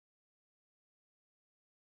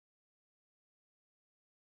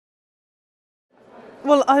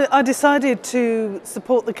Well, I decided to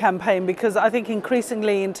support the campaign because I think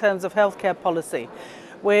increasingly in terms of healthcare policy,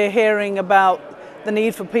 we're hearing about the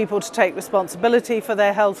need for people to take responsibility for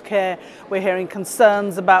their healthcare. We're hearing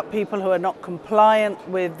concerns about people who are not compliant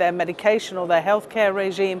with their medication or their healthcare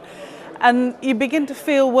regime. And you begin to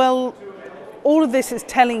feel, well, all of this is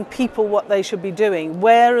telling people what they should be doing.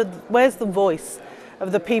 Where's the voice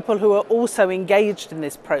of the people who are also engaged in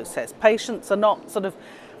this process? Patients are not sort of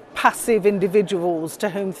passive individuals to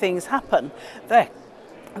whom things happen.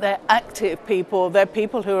 They're active people. They're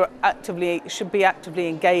people who are should be actively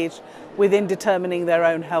engaged within determining their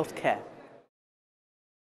own health care.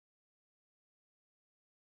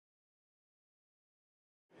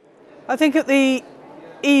 I think at the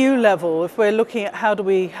EU level, if we're looking at how do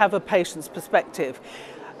we have a patient's perspective,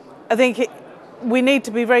 I think we need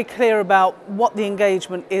to be very clear about what the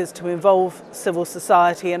engagement is to involve civil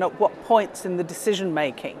society and at what points in the decision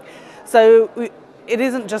making. So it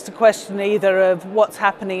isn't just a question either of what's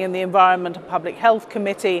happening in the Environment and Public Health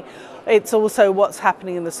Committee, it's also what's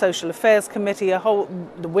happening in the Social Affairs Committee,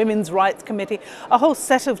 the Women's Rights Committee, a whole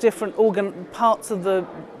set of different parts of the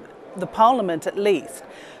Parliament at least,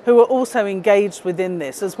 who are also engaged within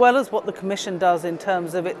this, as well as what the Commission does in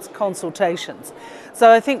terms of its consultations.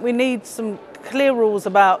 So I think we need some clear rules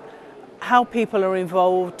about how people are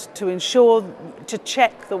involved to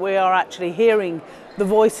check that we are actually hearing the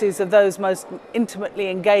voices of those most intimately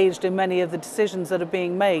engaged in many of the decisions that are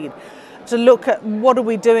being made. To look at what are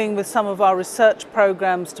we doing with some of our research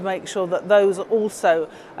programs to make sure that those also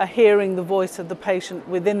are hearing the voice of the patient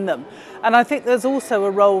within them. And I think there's also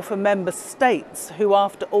a role for member states, who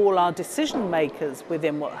after all are decision makers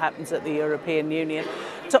within what happens at the European Union,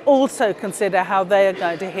 to also consider how they are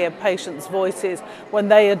going to hear patients' voices when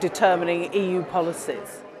they are determining EU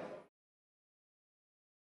policies.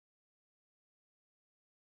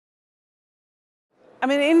 I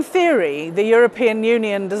mean, in theory, the European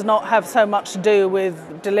Union does not have so much to do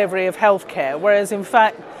with delivery of healthcare, whereas in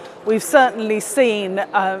fact, we've certainly seen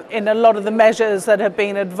in a lot of the measures that have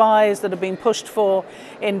been advised, that have been pushed for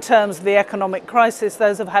in terms of the economic crisis,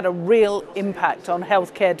 those have had a real impact on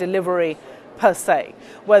healthcare delivery per se,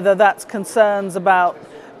 whether that's concerns about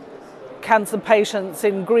cancer patients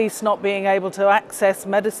in Greece not being able to access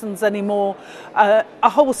medicines anymore, a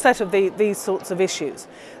whole set of these sorts of issues.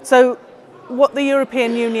 So what the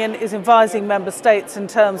European Union is advising member states in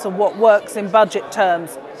terms of what works in budget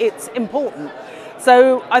terms, it's important.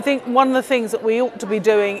 So I think one of the things that we ought to be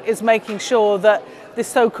doing is making sure that this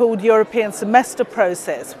so-called European semester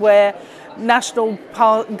process, where national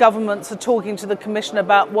governments are talking to the Commission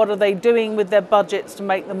about what are they doing with their budgets to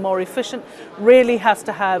make them more efficient, really has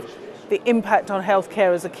to have the impact on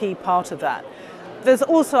healthcare as a key part of that. There's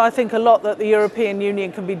also, I think, a lot that the European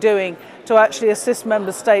Union can be doing to actually assist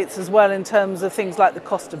member states as well in terms of things like the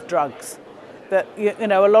cost of drugs. That, you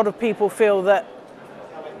know, a lot of people feel that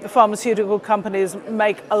the pharmaceutical companies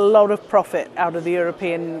make a lot of profit out of the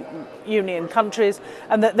European Union countries,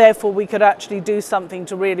 and that therefore we could actually do something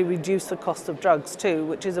to really reduce the cost of drugs too,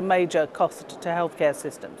 which is a major cost to healthcare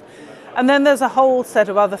systems. And then there's a whole set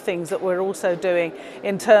of other things that we're also doing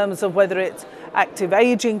in terms of whether it's active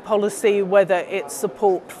ageing policy, whether it's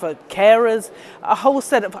support for carers, a whole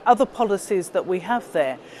set of other policies that we have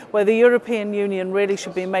there, where the European Union really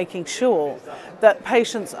should be making sure that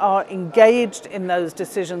patients are engaged in those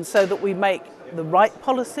decisions so that we make the right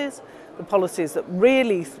policies, the policies that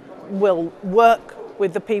really will work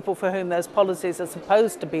with the people for whom those policies are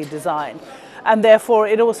supposed to be designed. And therefore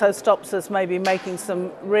it also stops us maybe making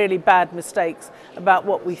some really bad mistakes about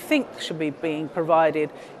what we think should be being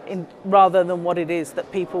provided rather than what it is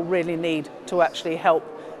that people really need to actually help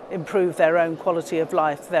improve their own quality of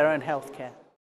life, their own healthcare.